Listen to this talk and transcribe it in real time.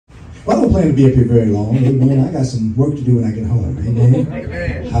don't plan to be up here very long. Amen. I got some work to do when I get home. Amen.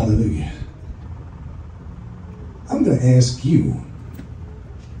 Amen. Hallelujah. I'm going to ask you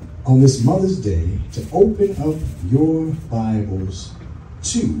on this Mother's Day to open up your Bibles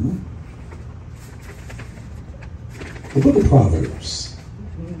to the book of Proverbs.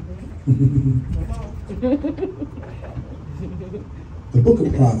 The book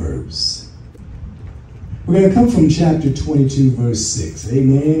of Proverbs. We're going to come from chapter 22, verse 6.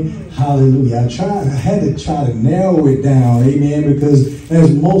 Amen. Hallelujah. I had to try to narrow it down. Amen. Because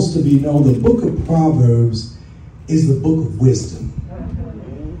as most of you know, the book of Proverbs is the book of wisdom.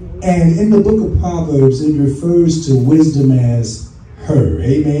 And in the book of Proverbs, it refers to wisdom as her.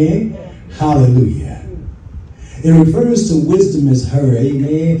 Amen. Hallelujah. It refers to wisdom as her.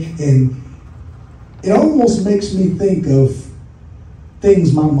 Amen. And it almost makes me think of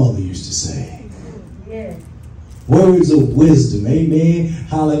things my mother used to say. Words of wisdom. Amen.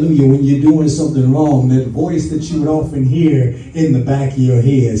 Hallelujah. When you're doing something wrong, that voice that you would often hear in the back of your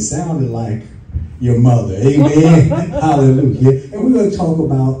head sounded like your mother. Amen. Hallelujah. And we're going to talk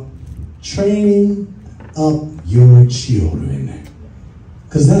about training up your children,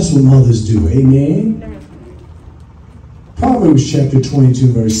 because that's what mothers do. Amen. Proverbs chapter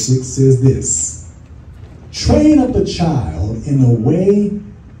 22 verse 6 says this: train up a child in the way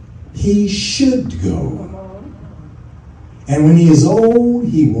he should go, and when he is old,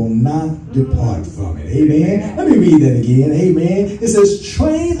 he will not depart from it. Amen. Let me read that again. Amen. It says,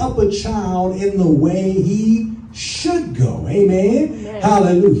 train up a child in the way he should go. Amen. Amen.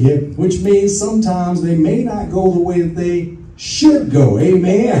 Hallelujah. Which means sometimes they may not go the way that they should go.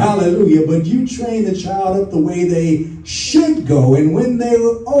 Amen. Hallelujah. But you train the child up the way they should go. And when they're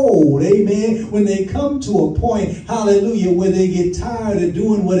old, amen, when they come to a point, hallelujah, where they get tired of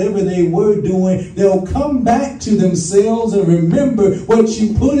doing whatever they were doing, they'll come back to themselves and remember what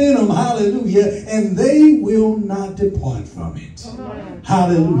you put in them. Hallelujah. And they will not depart from it.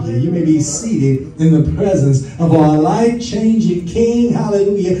 Hallelujah. You may be seated in the presence of our life-changing King.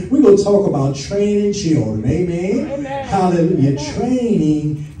 Hallelujah. We're going to talk about training children. Amen. Amen. Hallelujah.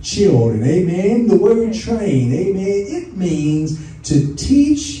 Training children. Amen. The word train, amen, it means to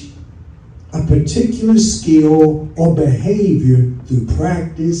teach a particular skill or behavior through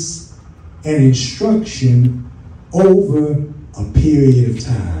practice and instruction over a period of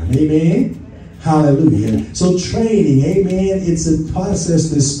time. Amen. Hallelujah. So training, amen, it's a process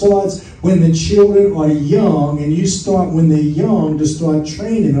that starts when the children are young, and you start when they're young to start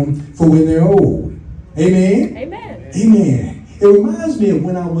training them for when they're old. Amen. Amen. Amen. It reminds me of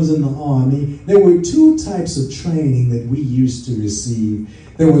when I was in the Army. There were two types of training that we used to receive.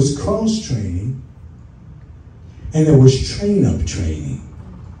 There was cross training, and there was train-up training.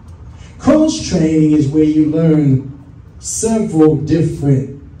 Cross training is where you learn several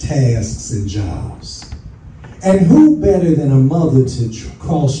different tasks and jobs. And who better than a mother to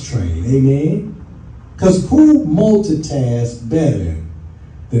cross-train? Amen? Because who multitasks better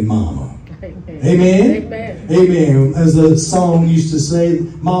than mama? Amen. Amen. Amen. Amen. As the song used to say,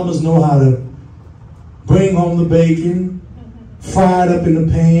 mamas know how to bring home the bacon, fry it up in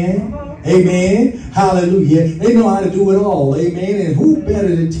the pan. Amen. Hallelujah. They know how to do it all. Amen. And who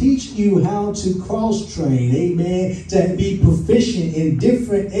better to teach you how to cross-train? Amen. To be proficient in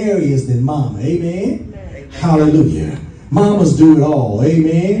different areas than mama. Amen. Amen. Hallelujah. Mamas do it all.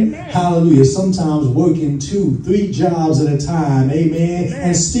 Amen. Amen. Hallelujah. Sometimes working 2, 3 jobs at a time. Amen. Amen.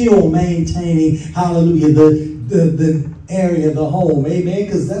 And still maintaining, hallelujah, the area of the home. Amen.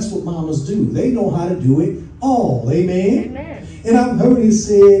 Because that's what mamas do. They know how to do it all. Amen. Amen. And I've heard it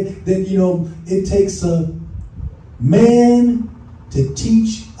said that, you know, it takes a man to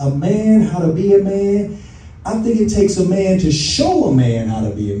teach a man how to be a man. I think it takes a man to show a man how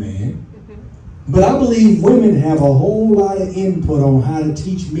to be a man. But I believe women have a whole lot of input on how to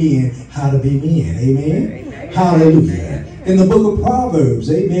teach men how to be men. Amen? Amen. Hallelujah. In the book of Proverbs,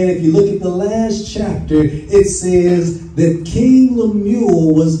 amen, if you look at the last chapter, it says that King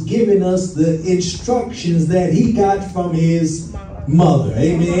Lemuel was giving us the instructions that he got from his mother.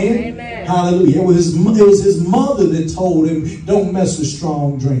 Amen. Amen. Hallelujah. It was his mother that told him, don't mess with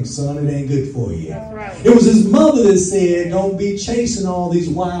strong drink, son. It ain't good for you. That's right. It was his mother that said, don't be chasing all these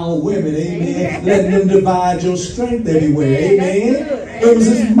wild women. Amen. Letting them divide your strength everywhere. Amen. It was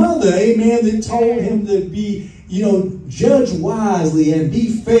his mother, amen, that told him to be, you know, judge wisely and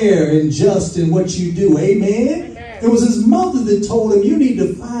be fair and just in what you do. Amen. It was his mother that told him, you need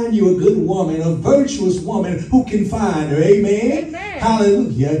to find you a good woman, a virtuous woman who can find her. Amen? Amen.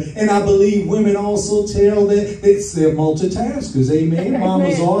 Hallelujah. And I believe women also tell that they're multitaskers. Amen.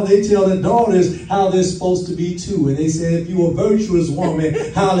 Mamas are. They tell their daughters how they're supposed to be too. And they said, if you're a virtuous woman,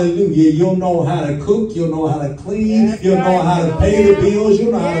 hallelujah, you'll know how to cook, you'll know how to clean, you'll know how to pay the bills,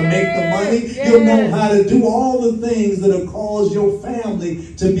 you'll know how to make the money, you'll know how to do all the things that will cause your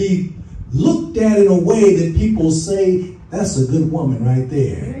family to be looked at in a way that people say, that's a good woman right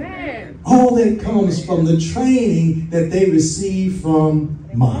there. Amen. All that comes from the training that they receive from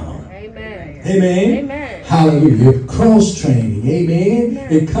mama. Amen. Amen. Amen. Hallelujah. Cross training. Amen.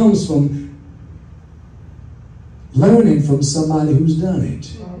 It comes from learning from somebody who's done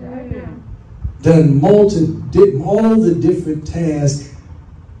it. Done all the different tasks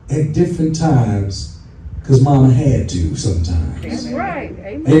at different times because mama had to sometimes. That's right.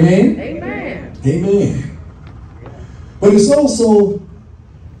 Amen. Amen. Amen. Amen. But it's also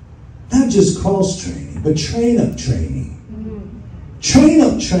not just cross training, but train up training. Train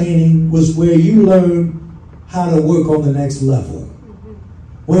up training was where you learn how to work on the next level.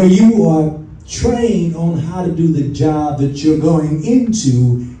 Where you are trained on how to do the job that you're going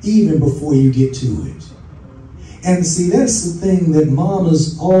into even before you get to it. And see, that's the thing that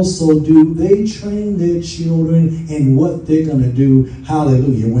mamas also do. They train their children in what they're going to do,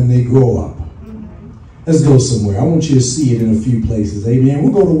 hallelujah, when they grow up. Let's go somewhere. I want you to see it in a few places. Amen.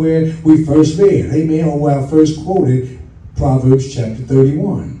 We'll go to where we first read. Amen. Or where I first quoted Proverbs chapter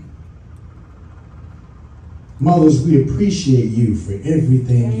 31. Mothers, we appreciate you for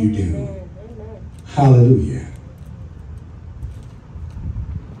everything you do. Hallelujah.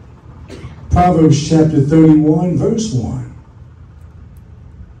 Proverbs chapter 31, verse 1.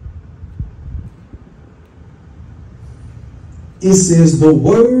 It says, the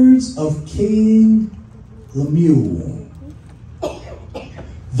words of King Lemuel,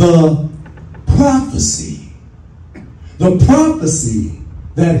 the prophecy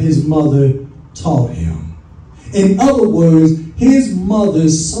that his mother taught him. In other words, his mother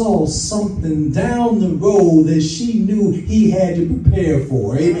saw something down the road that she knew he had to prepare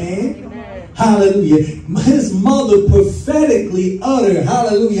for. Amen. Hallelujah. His mother prophetically uttered,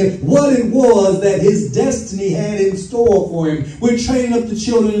 hallelujah, what it was that his destiny had in store for him. We're training up the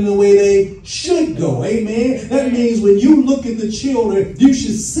children in the way they should go. Amen. That means when you look at the children, you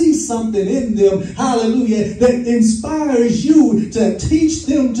should see something in them, hallelujah, that inspires you to teach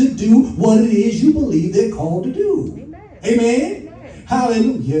them to do what it is you believe they're called to do. Amen.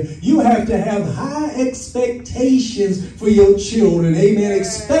 Hallelujah. You have to have high expectations for your children. Amen.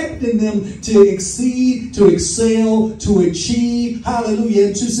 Expecting them to exceed, to excel, to achieve. Hallelujah.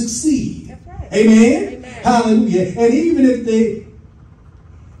 And to succeed. Amen. Hallelujah. And even if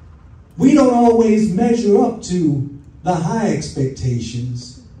we don't always measure up to the high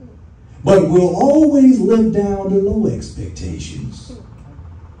expectations, but we'll always live down to low expectations.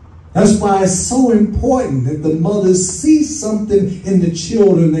 That's why it's so important that the mothers see something in the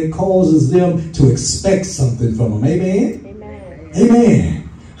children that causes them to expect something from them. Amen? Amen. Amen.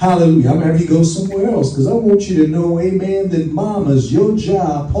 Hallelujah. I'm going to have you go somewhere else because I want you to know, amen, that mamas, your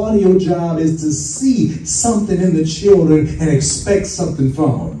job, part of your job is to see something in the children and expect something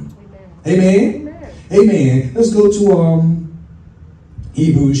from them. Amen? Amen. Amen. Let's go to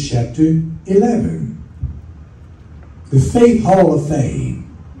Hebrews chapter 11. The Faith Hall of Fame,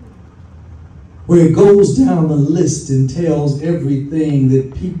 where it goes down the list and tells everything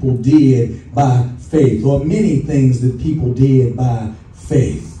that people did by faith, or many things that people did by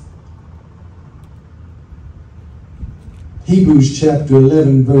faith. Hebrews chapter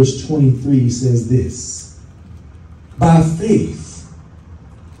 11 verse 23 says this: by faith,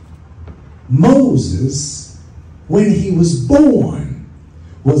 Moses, when he was born,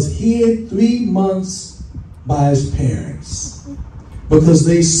 was hid 3 months by his parents, because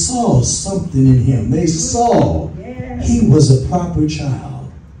they saw something in him. They saw he was a proper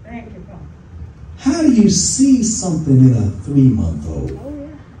child. Thank you, Father. How do you see something in a 3-month-old?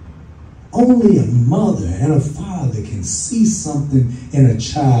 Only a mother and a father can see something in a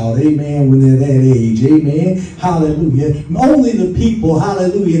child, amen, when they're that age, amen, hallelujah. Only the people,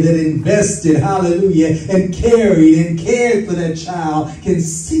 hallelujah, that invested, hallelujah, and cared for that child can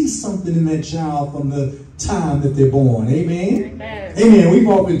see something in that child from the time that they're born, amen? Amen. Amen. We've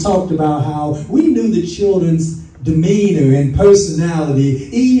often talked about how we knew the children's demeanor and personality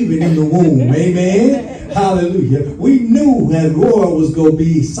even in the womb, amen? Hallelujah. We knew that Roy was going to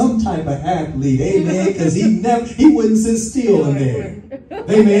be some type of athlete, amen, because he wouldn't sit still in there.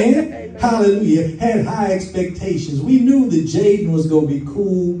 Amen. hallelujah, had high expectations. We knew that Jaden was going to be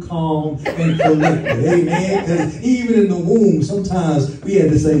cool, calm, and collected. Amen. Because even in the womb, sometimes we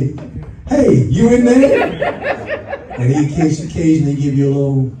had to say, hey, you in there? And he occasionally give you a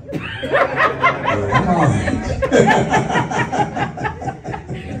little, yeah, I'm all right.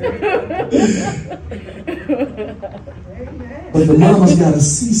 But the mama's got to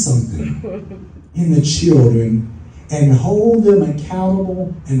see something in the children and hold them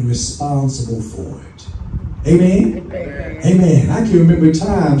accountable and responsible for it. Amen? Amen. Amen. I can remember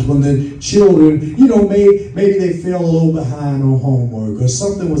times when the children, you know, maybe they fell a little behind on homework, or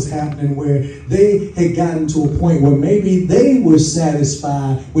something was happening where they had gotten to a point where maybe they were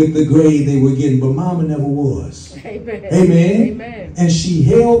satisfied with the grade they were getting, but mama never was. Amen. Amen. Amen. And she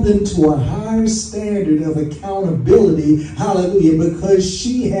held them to a higher standard of accountability, hallelujah, because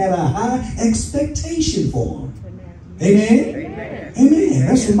she had a high expectation for them. Amen. Amen. Amen.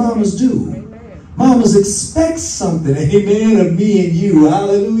 That's what mamas do. Amen. Mamas expect something, amen, of me and you.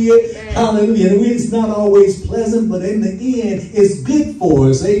 Hallelujah. Amen. Hallelujah. And it's not always pleasant, but in the end, it's good for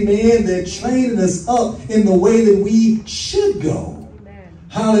us. Amen. They're training us up in the way that we should go. Amen.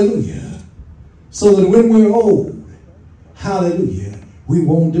 Hallelujah. So that when we're old, hallelujah, we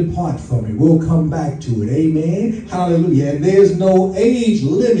won't depart from it. We'll come back to it. Amen. Hallelujah. And there's no age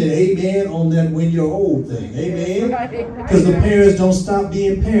limit, amen, on that when you're old thing. Amen. Because the parents don't stop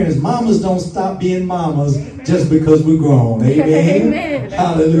being parents. Mamas don't stop being mamas just because we're grown. Amen. Amen.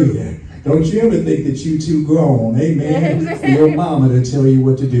 Hallelujah. Don't you ever think that you too grown. Amen. For your mama to tell you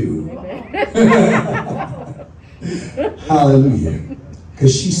what to do. Hallelujah.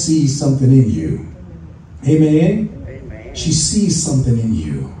 Because she sees something in you. Amen. She sees something in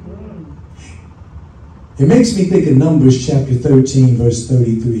you. It makes me think of Numbers chapter 13, verse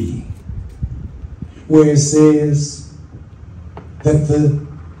 33, where it says that the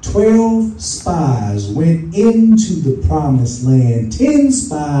 12 spies went into the promised land. 10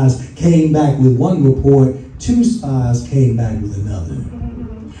 spies came back with one report. 2 spies came back with another.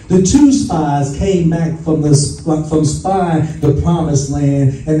 The 2 spies came back from spying the promised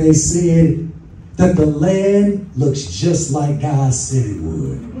land, and they said that the land looks just like God said it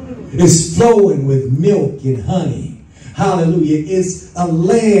would. It's flowing with milk and honey. Hallelujah. It's a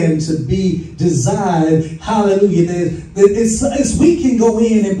land to be desired. Hallelujah. We can go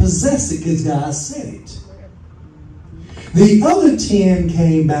in and possess it because God said it. The other 10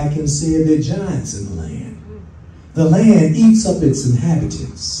 came back and said there are giants in the land. The land eats up its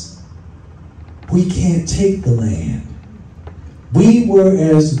inhabitants. We can't take the land. We were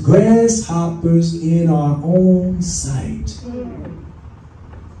as grasshoppers in our own sight.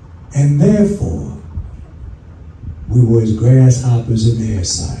 And therefore, we were as grasshoppers in their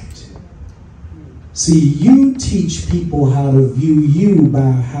sight. See, you teach people how to view you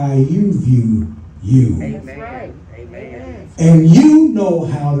by how you view you. That's right. Amen. And you know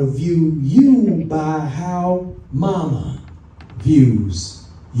how to view you by how mama views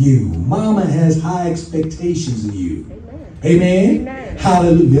you. Mama has high expectations of you. Amen. Amen.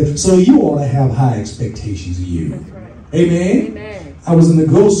 Hallelujah. So you ought to have high expectations of you. That's right. Amen. Amen. I was in the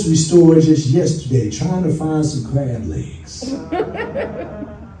grocery store just yesterday trying to find some crab legs.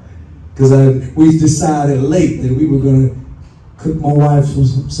 Because we decided late that we were going to cook my wife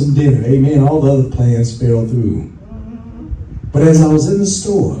some dinner. Amen. All the other plans fell through. But as I was in the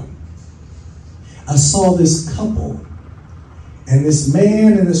store, I saw this couple. And this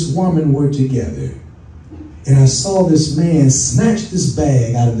man and this woman were together. And I saw this man snatch this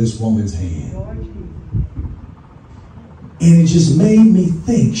bag out of this woman's hand. And it just made me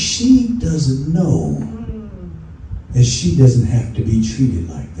think, she doesn't know that she doesn't have to be treated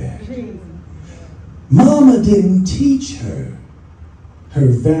like that. Mama didn't teach her her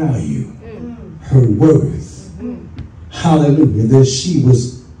value, her worth. Hallelujah. That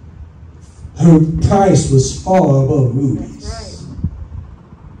her price was far above rubies.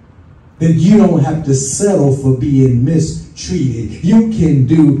 That you don't have to settle for being mistreated. You can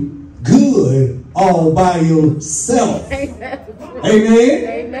do good all by yourself. Amen.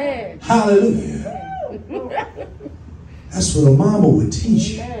 Amen. Hallelujah. That's what a mama would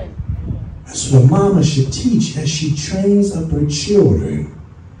teach. That's what a mama should teach as she trains up her children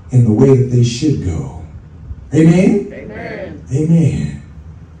in the way that they should go. Amen? Amen. Amen.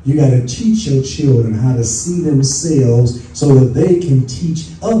 You got to teach your children how to see themselves so that they can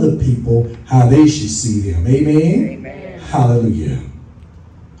teach other people how they should see them. Amen? Amen. Hallelujah.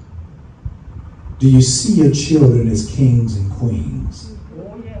 Do you see your children as kings and queens?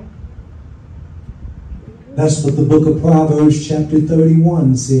 Oh, yeah. That's what the book of Proverbs chapter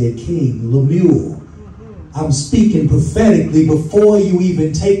 31 said. King Lemuel I'm speaking prophetically before you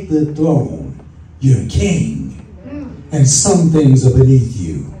even take the throne. You're a king. And some things are beneath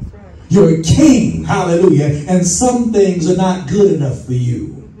you. You're a king. Hallelujah. And some things are not good enough for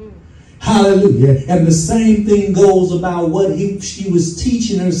you. Hallelujah. And the same thing goes about what she was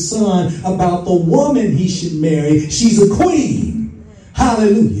teaching her son about the woman he should marry. She's a queen.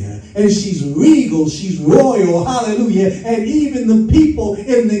 Hallelujah. And she's regal. She's royal. Hallelujah. And even the people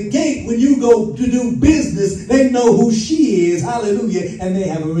in the gate, when you go to do business, they know who she is. Hallelujah. And they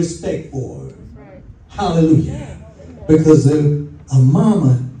have a respect for her. Hallelujah. Because a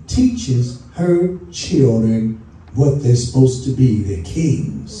mama teaches her children what they're supposed to be. They're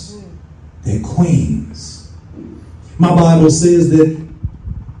kings. They're queens. My Bible says that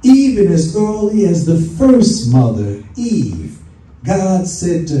even as early as the first mother, Eve, God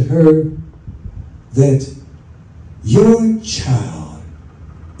said to her that your child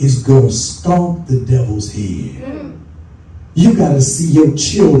is going to stomp the devil's head. You got to see your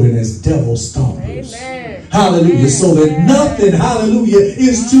children as devil stompers. Amen. Hallelujah. Amen. So that nothing, hallelujah,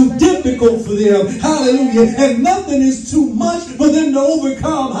 is too difficult for them. Hallelujah. And nothing is too much for them to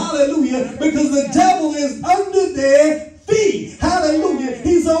overcome. Hallelujah. Because the devil is under their feet. Hallelujah.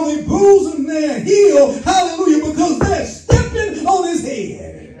 He's only bruising their heel. Hallelujah. Because they're stepping on his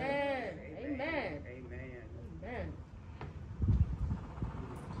head. Amen. Amen. Amen.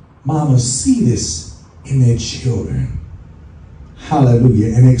 Mamas see this in their children.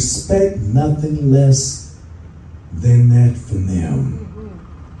 Hallelujah. And expect nothing less than that from them.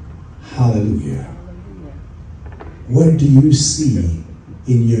 Hallelujah. What do you see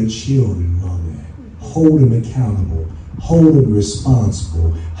in your children, mother? Hold them accountable. Hold them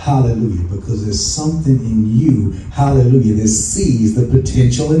responsible. Hallelujah. Because there's something in you, hallelujah, that sees the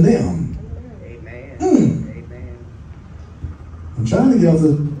potential in them. Amen. Amen. I'm trying to get off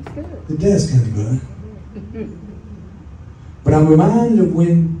the desk, honey, bud. But I'm reminded of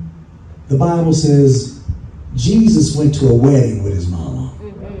when the Bible says Jesus went to a wedding with his mama.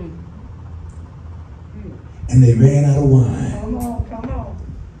 And they ran out of wine. Come on.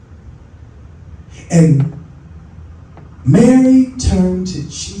 And Mary turned to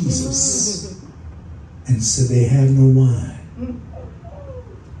Jesus and said, they have no wine.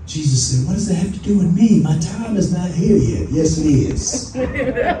 Jesus said, what does that have to do with me? My time is not here yet. Yes, it is.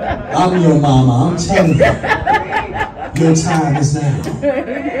 I'm your mama. I'm telling you. Your time is now.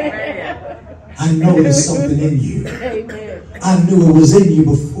 I know there's something in you. I knew it was in you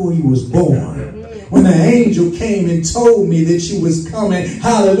before you was born. When the angel came and told me that you was coming,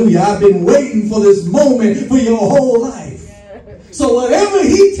 hallelujah, I've been waiting for this moment for your whole life. So whatever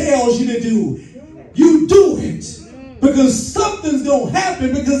he tells you to do, you do it. Because something's going to happen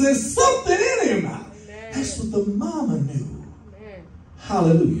because there's something in him. That's what the mama knew.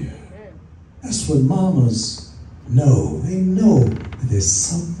 Hallelujah. That's what mamas know. They know that there's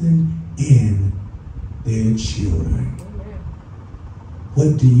something in their children.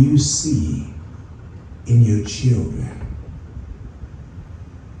 What do you see in your children?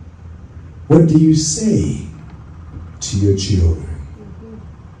 What do you say to your children?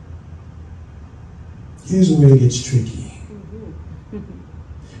 Here's where it gets tricky.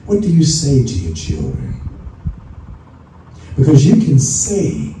 What do you say to your children? Because you can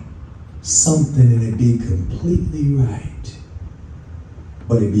say something and it be completely right,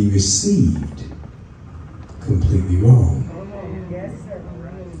 but it be received completely wrong. Yes, sir.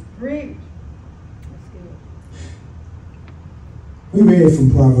 Preach. We read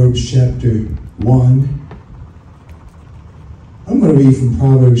from Proverbs chapter 1. I'm going to read from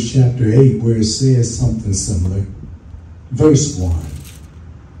Proverbs chapter 8 where it says something similar. Verse 1.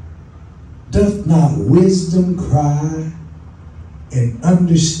 Doth not wisdom cry and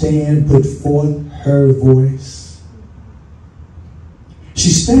understand put forth her voice?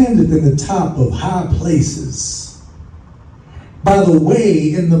 She standeth in the top of high places, by the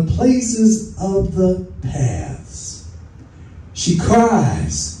way in the places of the paths. She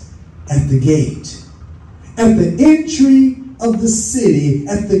cries at the gate, at the entry of the city,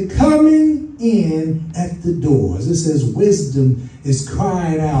 at the coming in at the doors. It says wisdom is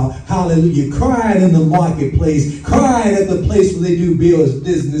crying out, hallelujah, crying in the marketplace, crying at the place where they do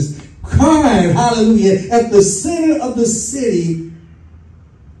business, crying, hallelujah, at the center of the city.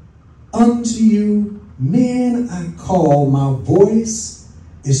 Unto you, men, I call, my voice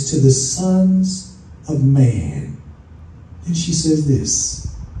is to the sons of man. Then she says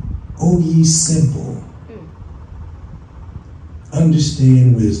this, O ye simple,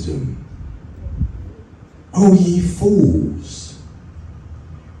 understand wisdom. O ye fools,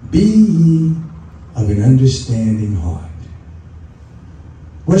 be ye of an understanding heart.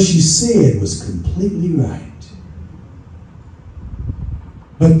 What she said was completely right.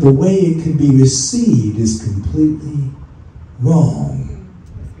 But the way it could be received is completely wrong.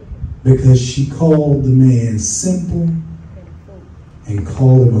 Because she called the man simple and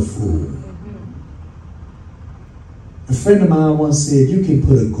called him a fool. A friend of mine once said, you can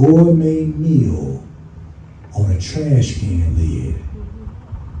put a gourmet meal on a trash can lid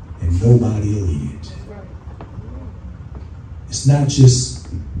and nobody will eat it. It's not just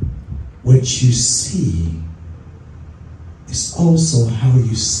what you see, it's also how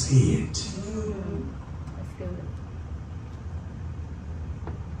you say it.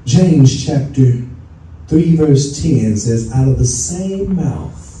 James chapter 3 verse 10 says, out of the same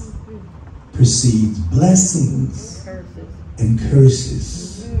mouth proceeds blessings and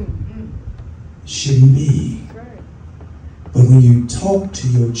curses. Shouldn't be. But when you talk to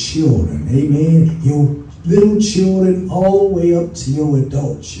your children, amen, your little children all the way up to your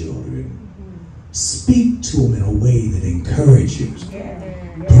adult children, speak to them in a way that encourages,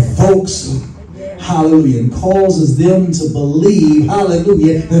 provokes them, hallelujah, and causes them to believe,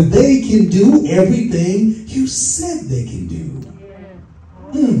 hallelujah, that they can do everything you said they can do.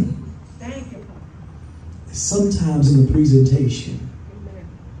 Sometimes in the presentation,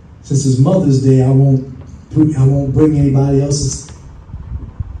 since it's Mother's Day, I won't bring anybody else's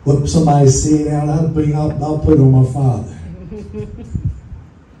what somebody said out. I'll put it on my father.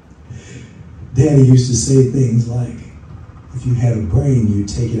 Daddy used to say things like, if you had a brain, you'd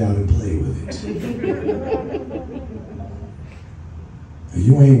take it out and play with it.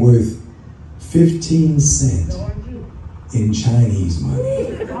 You ain't worth 15 cents in Chinese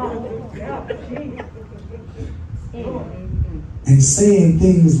money. And saying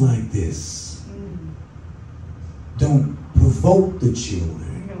things like this don't provoke the children.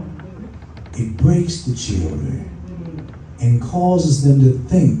 It breaks the children and causes them to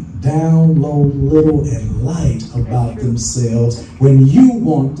think down low, little, and light about themselves when you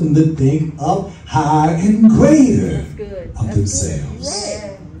want them to think up high and greater of themselves.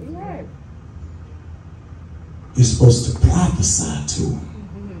 You're supposed to prophesy to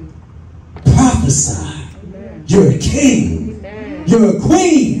them. Prophesy. You're a king. You're a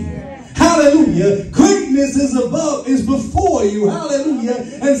queen. Hallelujah. Greatness is before you. Hallelujah.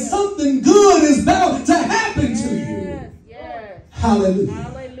 And something good is about to happen to you. Hallelujah.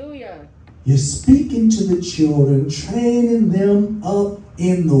 Hallelujah. You're speaking to the children, training them up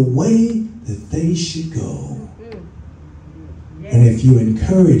in the way that they should go. And if you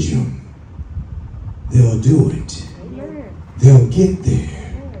encourage them, they'll do it. They'll get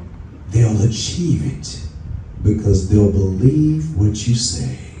there. They'll achieve it because they'll believe what you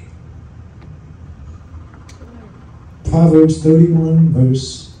say. Proverbs 31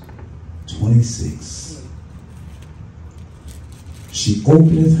 verse 26. She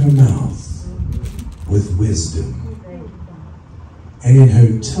openeth her mouth with wisdom, and in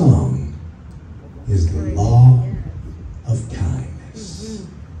her tongue is the law of kindness.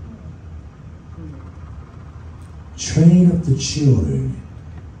 Train up the children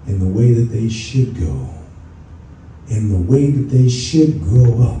in the way that they should go, in the way that they should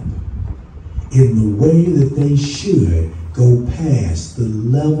grow up, in the way that they should go past the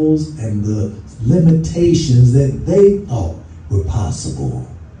levels and the limitations that they thought were possible.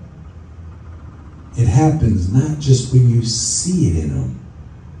 It happens not just when you see it in them,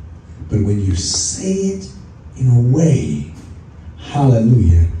 but when you say it in a way,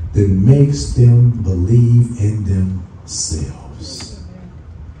 hallelujah, that makes them believe in themselves.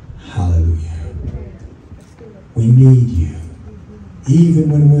 Hallelujah. We need you. Even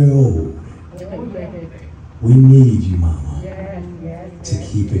when we're old, we need you, Mama, to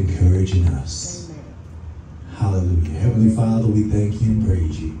keep encouraging us. Hallelujah. Heavenly Father, we thank you and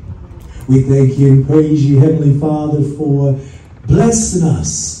praise you. We thank you and praise you, Heavenly Father, for blessing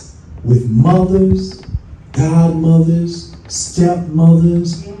us with mothers, godmothers,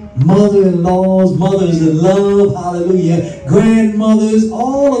 stepmothers, mother-in-laws, mothers-in-love, hallelujah, grandmothers,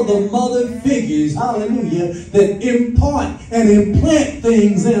 all of the mother figures, hallelujah, that impart and implant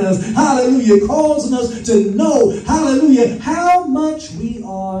things in us, hallelujah, causing us to know, hallelujah, how much we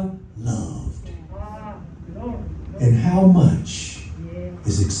are loved and how much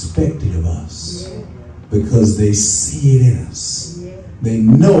is expected of us because they see it in us. They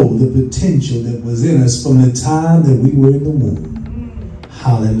know the potential that was in us from the time that we were in the womb.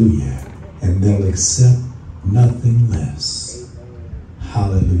 Hallelujah. And they'll accept nothing less.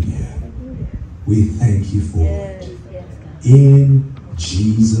 Hallelujah. We thank you for it. In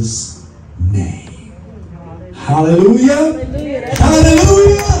Jesus' name. Hallelujah.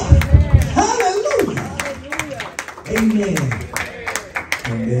 Hallelujah. Hallelujah. Amen.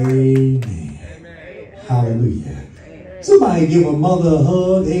 and amen. Hallelujah. Somebody give a mother a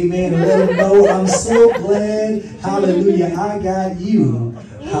hug, amen, and let them know I'm so glad, hallelujah, I got you,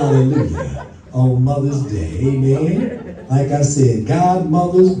 hallelujah, on Mother's Day, amen. Like I said,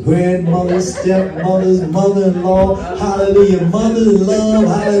 godmothers, grandmothers, stepmothers, mother-in-law, hallelujah, mother-in-love,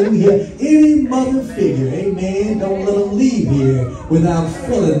 hallelujah, any mother figure, amen. Don't let them leave here without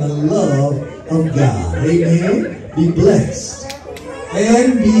feeling the love of God, amen. Be blessed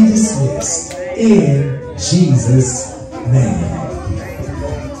and be dismissed in Jesus' name.